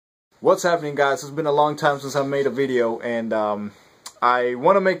What's happening, guys? It's been a long time since I made a video, and I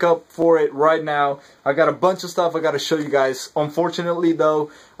want to make up for it right now. I got a bunch of stuff I got to show you guys. Unfortunately, though,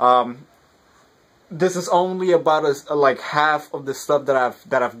 this is only about like half of the stuff that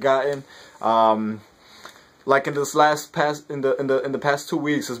I've gotten. Like in this in the past 2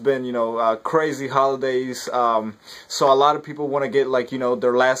 weeks, it's been, you know, crazy holidays. So a lot of people want to get, like, you know,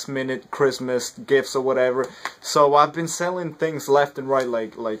 their last minute Christmas gifts or whatever. So I've been selling things left and right,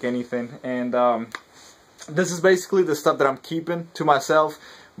 like anything. And this is basically the stuff that I'm keeping to myself.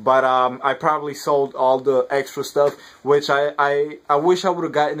 But I probably sold all the extra stuff, which I wish I would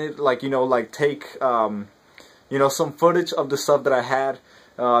have gotten it, like, you know, like take you know, some footage of the stuff that I had.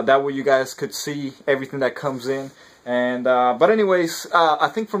 That way you guys could see everything that comes in. And but anyways, I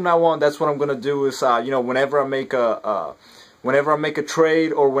think from now on, that's what I'm gonna do is you know, whenever I make a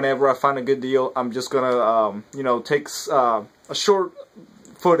trade or whenever I find a good deal, I'm just gonna you know, take a short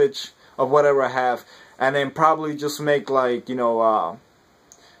footage of whatever I have, and then probably just make, like, you know,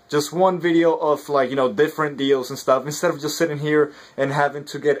 just one video of, like, you know, different deals and stuff, instead of just sitting here and having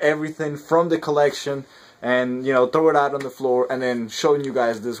to get everything from the collection and, you know, throw it out on the floor and then showing you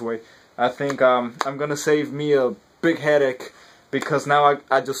guys this way. I think I'm gonna save me a big headache, because now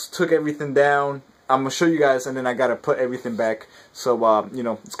I just took everything down. I'm gonna show you guys, and then I gotta put everything back. So you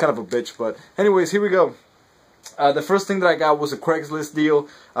know, it's kind of a bitch. But anyways, here we go. The first thing that I got was a Craigslist deal.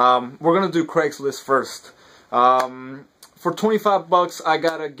 We're gonna do Craigslist first. For 25 bucks, I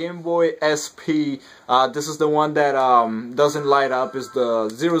got a Game Boy SP. This is the one that doesn't light up. It's the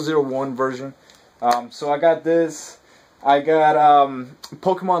 001 version. So I got this. I got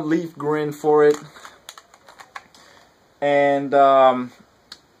Pokemon Leaf Green for it. And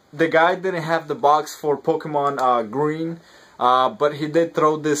the guy didn't have the box for Pokemon Green, but he did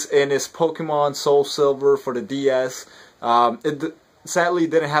throw this in his Pokemon Soul Silver for the DS. It sadly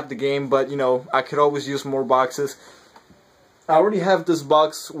didn't have the game, but, you know, I could always use more boxes. I already have this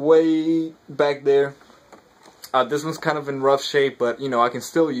box way back there. This one's kind of in rough shape, but, you know, I can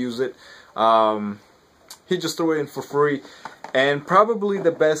still use it. He just threw it in for free. And probably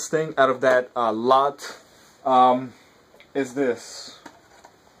the best thing out of that lot is this.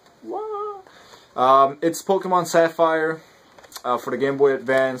 What? It's Pokemon Sapphire for the Game Boy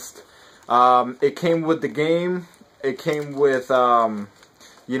Advanced. It came with the game. It came with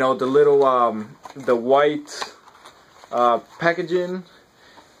you know, the little the white packaging,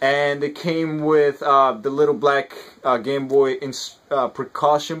 and it came with the little black Game Boy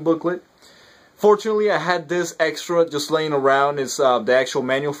precaution booklet. Fortunately, I had this extra just laying around. It's the actual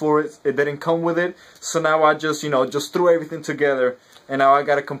manual for it. It didn't come with it, so now I just, you know, just threw everything together, and now I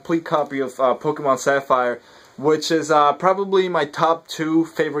got a complete copy of Pokemon Sapphire, which is probably my top 2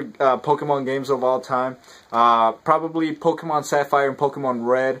 favorite Pokemon games of all time. Probably Pokemon Sapphire and Pokemon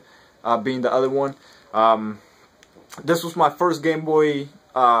Red being the other one. This was my first Game Boy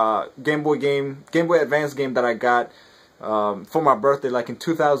Advance game that I got for my birthday, like in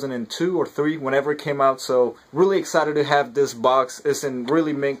 2002 or 3, whenever it came out. So really excited to have this box. It's in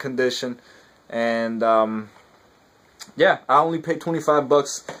really mint condition, and yeah, I only paid 25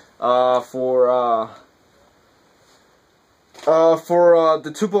 bucks for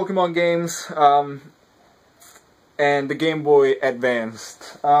the 2 Pokemon games and the Game Boy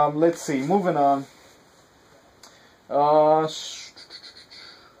Advanced. Let's see, moving on.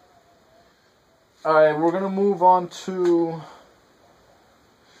 Alright, we're gonna move on to...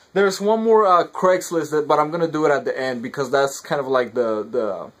 There's one more Craigslist, but I'm gonna do it at the end, because that's kind of like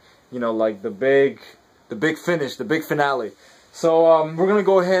the you know, like the big finish, the big finale. So we're gonna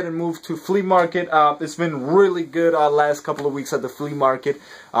go ahead and move to Flea Market. It's been really good last couple of weeks at the Flea Market.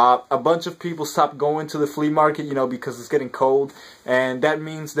 A bunch of people stopped going to the Flea Market, you know, because it's getting cold, and that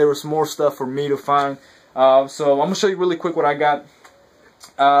means there was more stuff for me to find. So I'm gonna show you really quick what I got.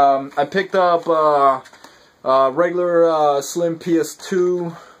 I picked up regular Slim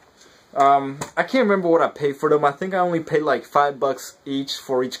PS2. I can't remember what I paid for them. I think I only paid like $5 each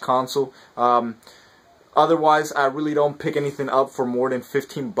for each console. Otherwise, I really don't pick anything up for more than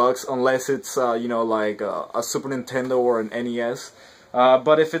 15 bucks, unless it's you know, like a Super Nintendo or an NES.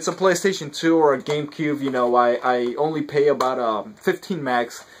 But if it's a PlayStation 2 or a GameCube, you know, I only pay about 15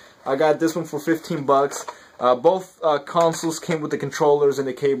 max. I got this one for 15 bucks. Both consoles came with the controllers and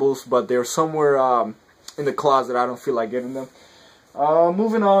the cables, but they're somewhere in the closet. I don't feel like getting them.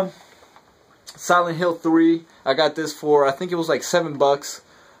 Moving on. Silent Hill 3. I got this for, I think it was like 7 bucks.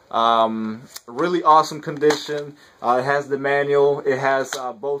 Really awesome condition. It has the manual. It has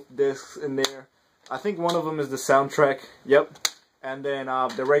both discs in there. I think one of them is the soundtrack. Yep. And then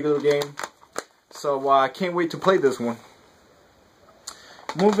the regular game. So I can't wait to play this one.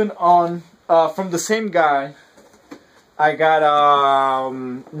 moving on, from the same guy, I got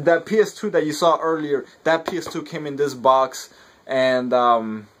that PS2 that you saw earlier. That PS2 came in this box, and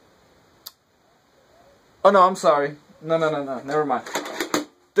oh no, I'm sorry. No, never mind.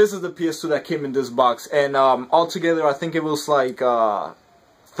 This is the PS2 that came in this box, and altogether I think it was like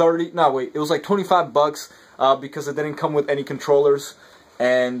 30. No, wait, it was like 25 bucks because it didn't come with any controllers.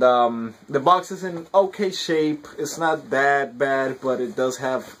 And the box is in okay shape. It's not that bad, but it does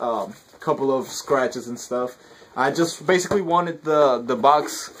have a couple of scratches and stuff. I just basically wanted the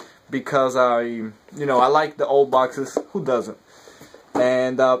box because I like the old boxes. Who doesn't?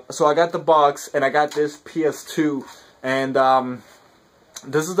 And so I got the box, and I got this PS2, and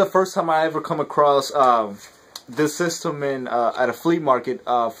this is the first time I ever come across this system in at a flea market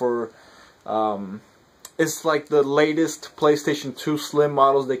for. It's like the latest PlayStation 2 Slim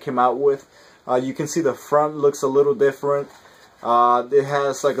models they came out with. You can see the front looks a little different. It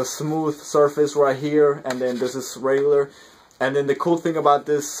has like a smooth surface right here, and then this is regular. And then the cool thing about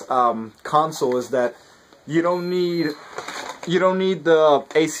this console is that you don't need the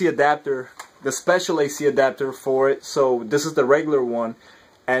AC adapter, the special AC adapter for it. So this is the regular one,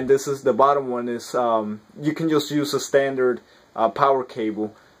 and this is the bottom one. Is you can just use a standard power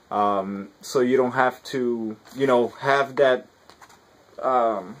cable. So you don't have to, have that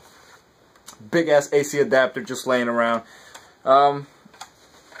big ass AC adapter just laying around. I'm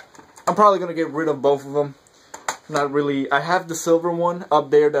probably gonna get rid of both of them. Not really. I have the silver one up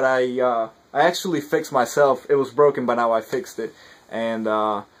there that I actually fixed myself. It was broken, but now I fixed it, and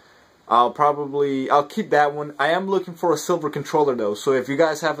I'll keep that one. I am looking for a silver controller though, so if you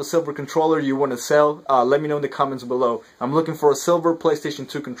guys have a silver controller you want to sell, let me know in the comments below. I'm looking for a silver PlayStation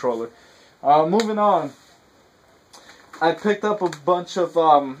 2 controller. Moving on, I picked up a bunch of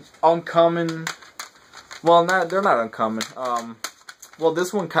uncommon. Well, they're not uncommon. Well,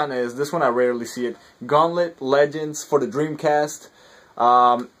 this one kind of is. This one I rarely see it. Gauntlet Legends for the Dreamcast.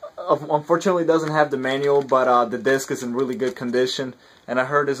 Unfortunately, it doesn't have the manual, but the disc is in really good condition, and I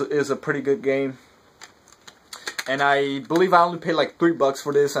heard is a pretty good game. And I believe I only paid like $3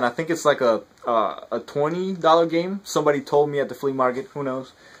 for this, and I think it's like a $20 game. Somebody told me at the flea market. Who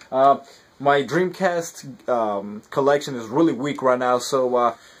knows? My Dreamcast collection is really weak right now,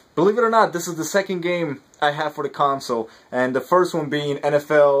 so believe it or not, this is the second game I have for the console, and the first one being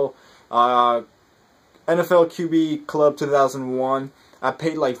NFL QB Club 2001. I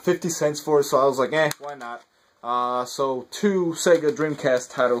paid like 50 cents for it, so I was like, why not? So 2 Sega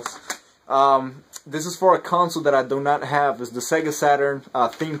Dreamcast titles. This is for a console that I do not have. It's the Sega Saturn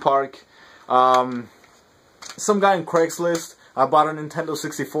Theme Park. Some guy in Craigslist. I bought a Nintendo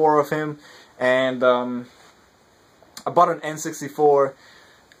 64 of him, and I bought an N64,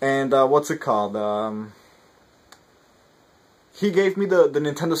 and what's it called? He gave me the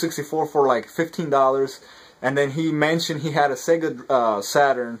Nintendo 64 for like $15. And then he mentioned he had a Sega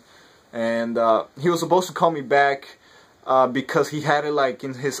Saturn, and he was supposed to call me back because he had it like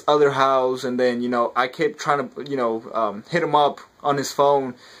in his other house, and then I kept trying to hit him up on his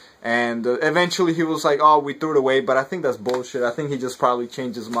phone, and eventually he was like, oh, we threw it away. But I think that's bullshit. I think he just probably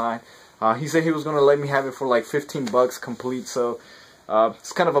changed his mind. He said he was gonna let me have it for like 15 bucks complete, so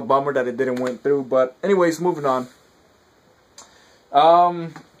it's kind of a bummer that it didn't went through. But anyways, moving on.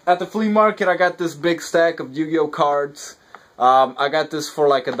 At the flea market, I got this big stack of Yu-Gi-Oh cards. I got this for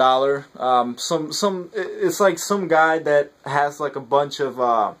like $1. It's like some guy that has like a bunch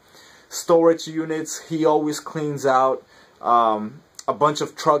of storage units. He always cleans out a bunch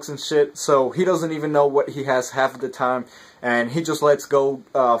of trucks and shit, so he doesn't even know what he has half of the time, and he just lets go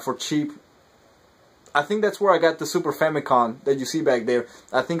for cheap. I think that's where I got the Super Famicom that you see back there.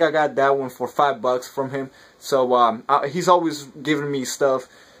 I think I got that one for $5 from him. So he's always giving me stuff.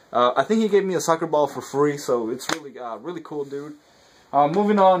 I think he gave me a soccer ball for free, so it's really cool, dude.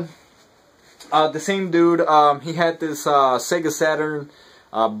 Moving on, the same dude, he had this Sega Saturn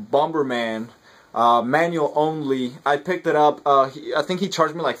Bomberman, manual only. I picked it up. I think he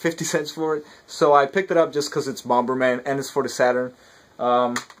charged me like 50 cents for it, so I picked it up just because it's Bomberman and it's for the Saturn.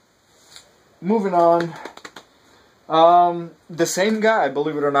 Moving on, the same guy,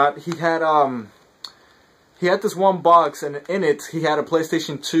 believe it or not, he had this one box, and in it he had a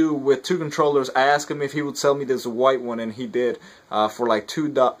PlayStation 2 with 2 controllers. I asked him if he would sell me this white one, and he did, for like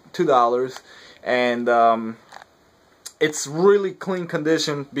 $2. And it's really clean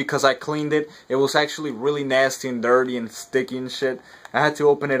condition because I cleaned it. It was actually really nasty and dirty and sticky and shit. I had to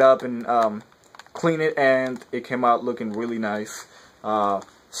open it up and clean it, and it came out looking really nice.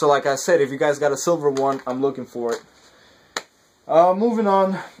 So like I said, if you guys got a silver one, I'm looking for it. Moving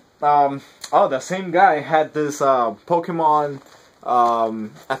on. Oh, the same guy had this Pokemon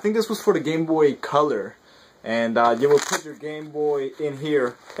I think this was for the Game Boy Color, and you would put your Game Boy in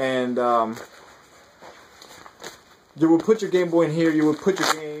here, and you would put your Game Boy in here, you would put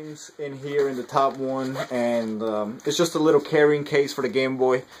your games in here in the top one, and it's just a little carrying case for the Game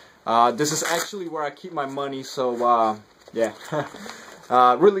Boy. This is actually where I keep my money, so yeah.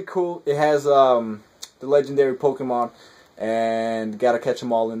 Really cool. It has the legendary Pokemon, and gotta catch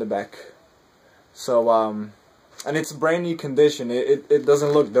them all in the back. So and it's brand new condition. It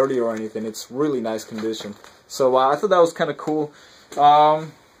doesn't look dirty or anything. It's really nice condition. So I thought that was kind of cool.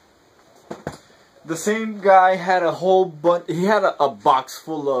 The same guy had a whole bunch. He had a box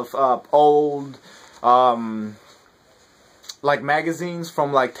full of old like magazines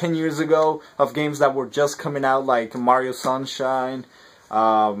from like 10 years ago of games that were just coming out, like Mario Sunshine.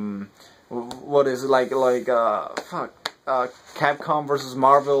 What is it, Capcom versus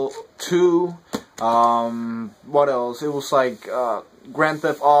Marvel 2. What else? It was like Grand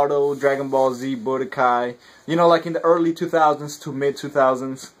Theft Auto, Dragon Ball Z, Budokai. You know, like in the early 2000s to mid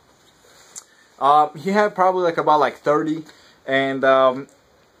 2000s. He had probably like about like 30, and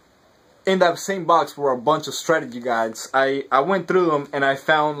in that same box were a bunch of strategy guides. I went through them and I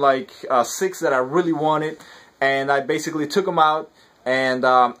found like 6 that I really wanted, and I basically took them out, and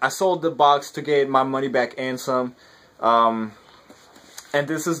I sold the box to get my money back and some. And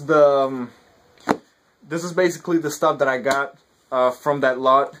this is basically the stuff that I got from that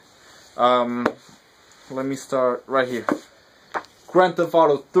lot. Let me start right here. Grand Theft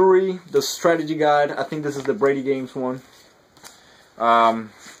Auto 3, the strategy guide. I think this is the Brady Games one.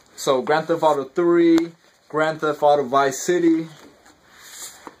 So Grand Theft Auto 3, Grand Theft Auto Vice City,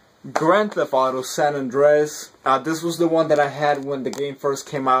 Grand Theft Auto San Andreas. This was the one that I had when the game first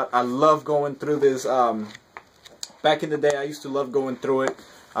came out. I love going through this. Back in the day, I used to love going through it.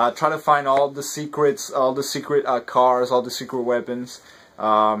 Try to find all the secrets, all the secret cars, all the secret weapons.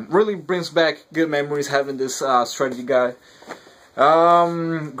 Really brings back good memories having this strategy guide.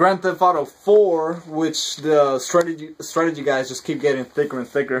 Grand Theft Auto 4, which the strategy guys just keep getting thicker and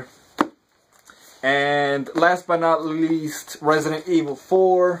thicker. And last but not least, Resident Evil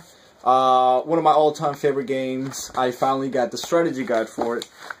 4, one of my all-time favorite games. I finally got the strategy guide for it.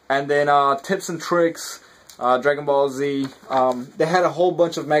 And then Tips and Tricks, Dragon Ball Z. They had a whole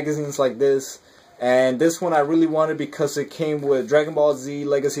bunch of magazines like this, and this one I really wanted because it came with Dragon Ball Z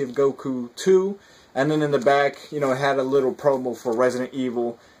Legacy of Goku 2, and then in the back, you know, it had a little promo for Resident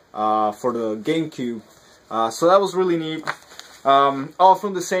Evil for the GameCube. So that was really neat. All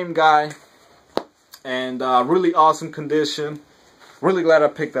from the same guy, and really awesome condition. Really glad I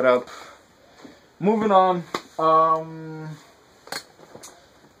picked that up. Moving on.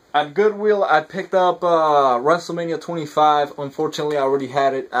 At Goodwill, I picked up WrestleMania 25. Unfortunately, I already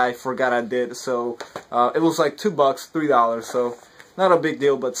had it. I forgot I did. So it was like $2, $3. So not a big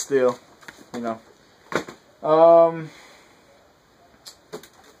deal, but still, you know.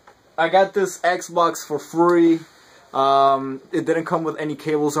 I got this Xbox for free. It didn't come with any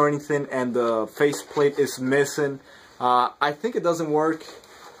cables or anything, and the faceplate is missing. I think it doesn't work.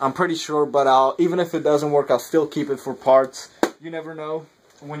 I'm pretty sure, but even if it doesn't work, I'll still keep it for parts. You never know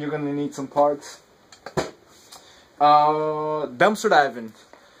when you're gonna need some parts. Dumpster diving.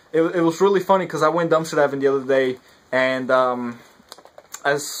 It was really funny because I went dumpster diving the other day, and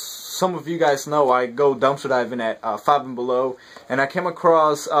as some of you guys know, I go dumpster diving at 5 and Below, and I came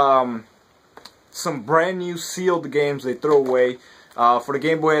across some brand new sealed games they throw away for the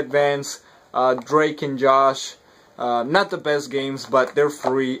Game Boy Advance. Drake and Josh, not the best games, but they're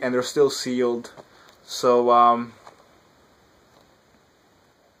free and they're still sealed. So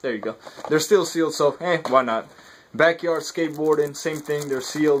there you go. They're still sealed, so why not? Backyard Skateboarding, same thing. They're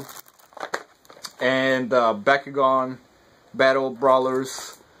sealed. And Bakugan Battle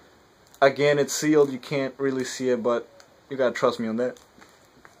Brawlers. Again, it's sealed. You can't really see it, but you gotta trust me on that.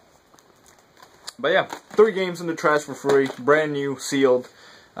 But yeah, 3 games in the trash for free, brand new, sealed.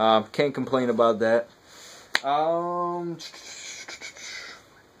 Can't complain about that.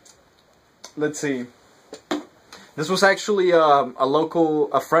 Let's see. This was actually a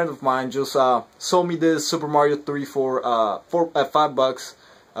friend of mine just sold me this Super Mario 3 for at $5.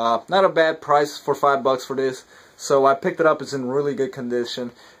 Not a bad price for $5 for this. So I picked it up. It's in really good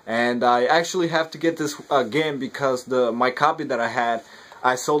condition, and I actually have to get this again because my copy that I had,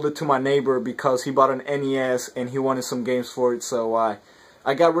 I sold it to my neighbor because he bought an NES and he wanted some games for it. So I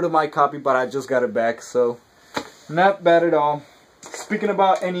got rid of my copy, but I just got it back. So not bad at all. Speaking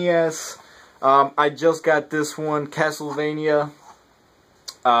about NES, I just got this one, Castlevania.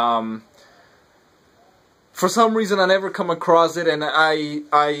 for some reason I never come across it, and I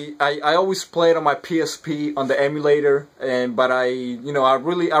always play it on my PSP on the emulator, but I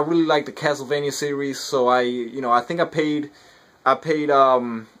really like the Castlevania series, so I think I paid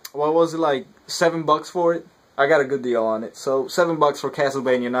what was it, like $7 for it? I got a good deal on it, so $7 for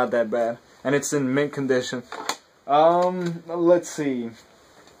Castlevania, not that bad, and it's in mint condition. Let's see,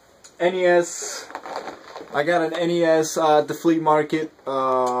 NES. I got an NES at the flea market.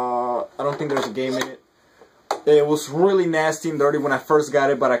 I don't think there's a game in it. It was really nasty and dirty when I first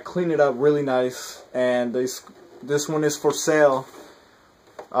got it, but I cleaned it up really nice, and this one is for sale.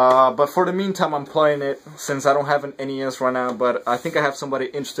 But for the meantime, I'm playing it since I don't have an NES right now. But I think I have somebody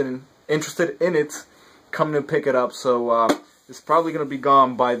interested in it coming to pick it up. So it's probably gonna be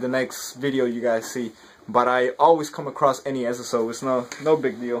gone by the next video you guys see. But I always come across NES, so it's no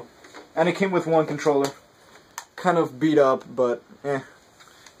big deal. And it came with one controller, kind of beat up, but it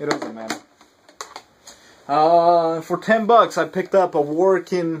doesn't matter. For $10, I picked up a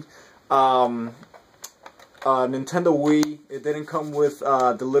working Nintendo Wii. It didn't come with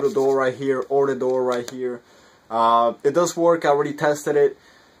the little door right here or the door right here. It does work. I already tested it,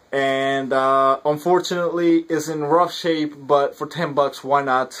 and unfortunately, it's in rough shape. But for $10, why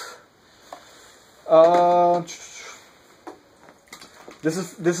not? This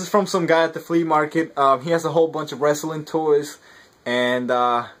is from some guy at the flea market. He has a whole bunch of wrestling toys, and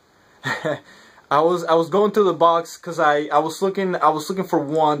I was going through the box because I was looking for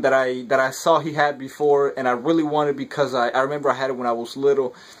one that I saw he had before, and I really wanted because I remember I had it when I was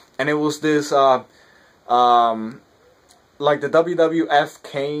little, and it was this like the WWF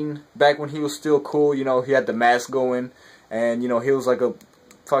Kane back when he was still cool. You know, he had the mask going, and you know, he was like a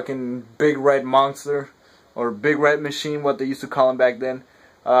fucking big red monster or big red machine, what they used to call him back then.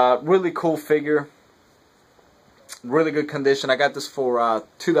 Really cool figure, really good condition. I got this for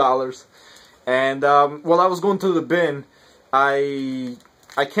 $2. And while I was going through the bin, I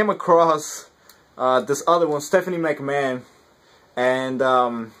came across this other one, Stephanie McMahon, and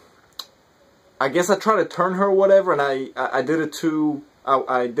I guess I tried to turn her or whatever, and I did it too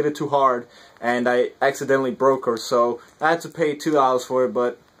hard, and I accidentally broke her, so I had to pay $2 for it,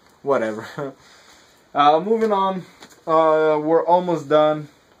 but whatever. Moving on, we're almost done.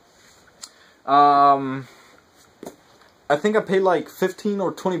 I think I paid like 15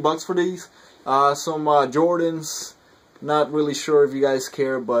 or 20 bucks for these. Some Jordans, not really sure if you guys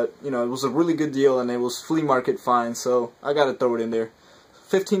care, but you know, it was a really good deal and it was flea market fine, so I gotta throw it in there.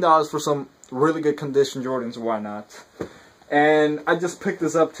 $15 for some really good condition Jordans, why not? And I just picked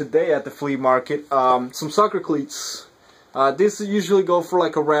this up today at the flea market. Some soccer cleats. These usually go for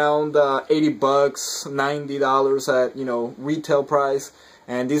like around 80 bucks, $90 at, you know, retail price,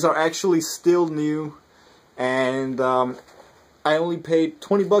 and these are actually still new, and I only paid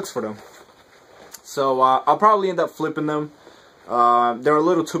 20 bucks for them. So I'll probably end up flipping them. They're a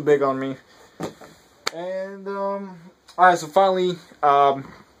little too big on me. And alright, so finally,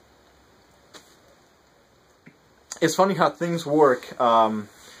 it's funny how things work.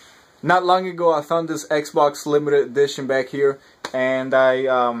 Not long ago, I found this Xbox limited edition back here, and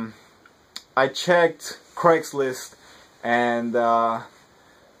I checked Craigslist, and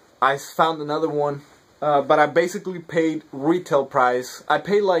I found another one. But I basically paid retail price. I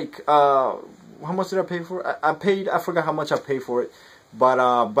paid like how much did I pay for it? I forgot how much I paid for it, but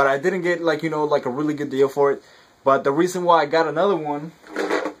I didn't get, like, you know, like a really good deal for it. But the reason why I got another one,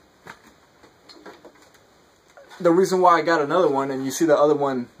 and you see the other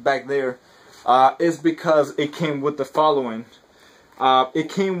one back there, is because it came with the following. It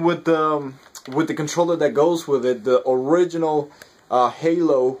came with the controller that goes with it, the original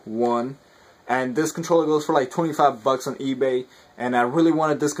Halo one. And this controller goes for like 25 bucks on eBay, and I really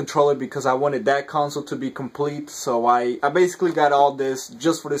wanted this controller because I wanted that console to be complete. So I basically got all this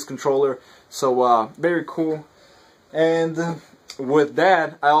just for this controller. So very cool. And with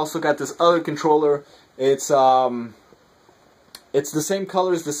that, I also got this other controller. It's the same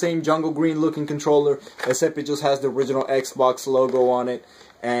colors, the same jungle green looking controller, except it just has the original Xbox logo on it,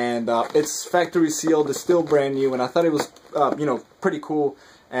 and it's factory sealed. It's still brand new, and I thought it was you know, pretty cool.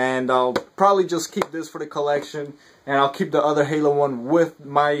 And I'll probably just keep this for the collection, and I'll keep the other Halo one with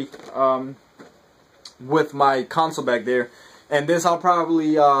my console back there. And this I'll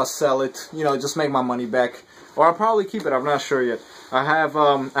probably sell it, you know, just make my money back, or I'll probably keep it. I'm not sure yet. I have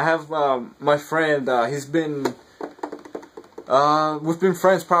my friend. We've been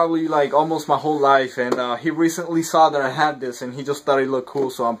friends probably like almost my whole life, and he recently saw that I had this, and he just thought it looked cool.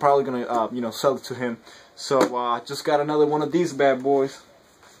 So I'm probably gonna you know, sell it to him. So I just got another one of these bad boys.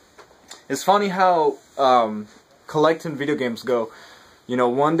 It's funny how collecting video games go. You know,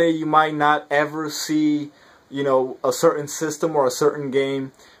 one day you might not ever see you know, a certain system or a certain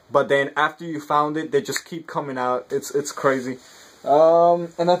game, but then after you found it, they just keep coming out. It's crazy.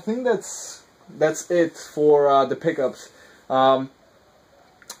 And I think that's it for the pickups.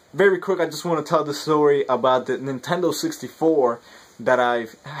 Very quick, I just want to tell the story about the Nintendo 64 that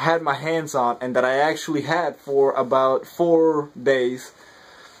I've had my hands on and that I actually had for about 4 days.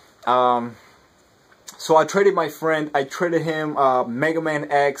 So I traded my friend. I traded him Mega Man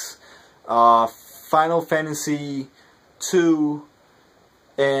X, Final Fantasy 2,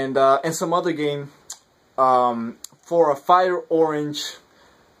 and some other game for a fire orange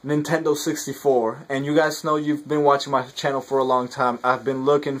Nintendo 64. And you guys know, you've been watching my channel for a long time, I've been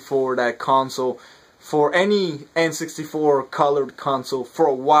looking for that console, for any N64 colored console, for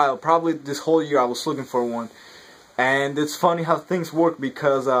a while. Probably this whole year I was looking for one. And it's funny how things work,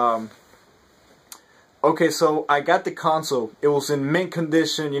 because okay, so I got the console. It was in mint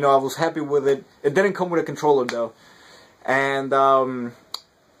condition, you know, I was happy with it. It didn't come with a controller though. And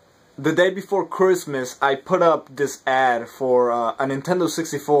the day before Christmas, I put up this ad for a Nintendo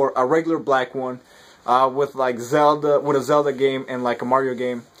 64, a regular black one, with like Zelda, with a Zelda game and like a Mario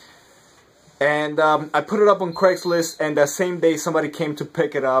game. And I put it up on Craigslist, and that same day somebody came to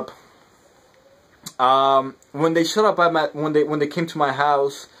pick it up. When they showed up at my, when they came to my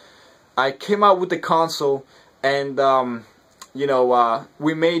house, I came out with the console, and you know,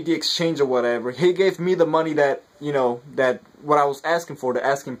 we made the exchange or whatever. He gave me the money that, you know, that what I was asking for, the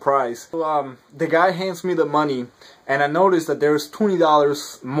asking price. So, the guy hands me the money, and I noticed that there's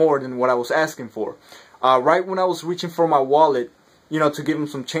 $20 more than what I was asking for. Right when I was reaching for my wallet, you know, to give him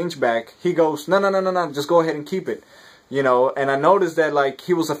some change back, he goes, no, just go ahead and keep it. You know, and I noticed that, like,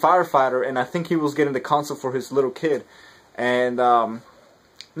 he was a firefighter, and I think he was getting the console for his little kid. And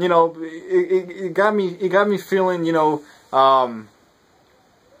you know, it got me feeling, you know,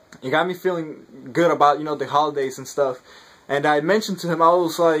 it got me feeling good about, you know, the holidays and stuff. And I mentioned to him, I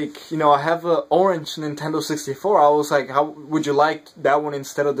was like, you know, I have an orange Nintendo 64. I was like, how would you like that one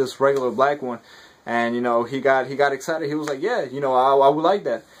instead of this regular black one? And, you know, he got excited. He was like, yeah, you know, I would like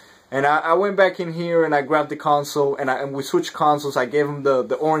that. And I went back in here and I grabbed the console, and we switched consoles. I gave him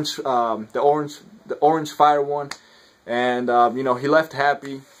the orange fire one, and you know, he left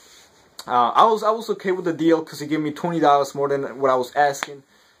happy. I was okay with the deal because he gave me $20 more than what I was asking,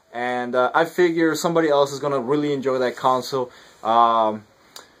 and I figure somebody else is gonna really enjoy that console. And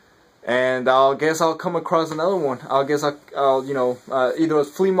I guess I'll come across another one. I'll you know, either a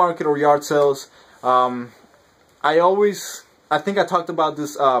flea market or yard sales. I think I talked about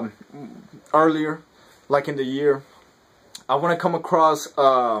this earlier, like in the year. I want to come across,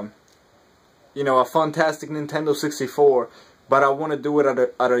 you know, a fantastic Nintendo 64, but I want to do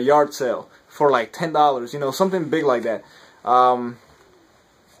it at a yard sale for like $10, you know, something big like that.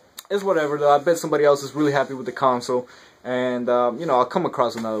 It's whatever though. I bet somebody else is really happy with the console, and you know, I'll come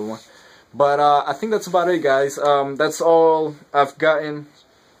across another one. But I think that's about it, guys. That's all I've gotten.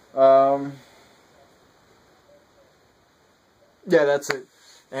 Yeah, that's it.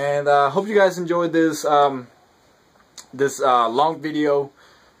 And hope you guys enjoyed this long video,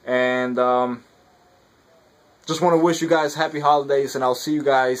 and just want to wish you guys happy holidays, and I'll see you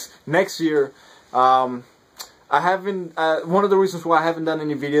guys next year. I haven't one of the reasons why I haven't done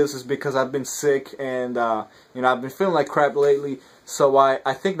any videos is because I've been sick, and you know, I've been feeling like crap lately. So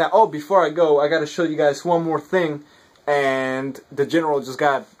I think that, oh, before I go, I gotta show you guys one more thing. And the general just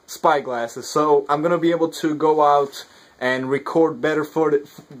got spyglasses, so I'm gonna be able to go out and record better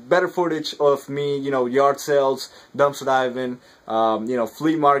footage of me, you know, yard sales, dumpster diving, you know,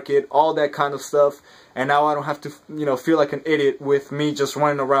 flea market, all that kind of stuff. And now I don't have to, you know, feel like an idiot with me just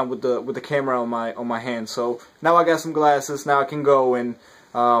running around with the camera on my hand. So now I got some glasses. Now I can go and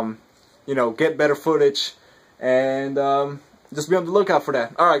you know, get better footage, and just be on the lookout for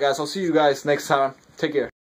that. All right, guys, I'll see you guys next time. Take care.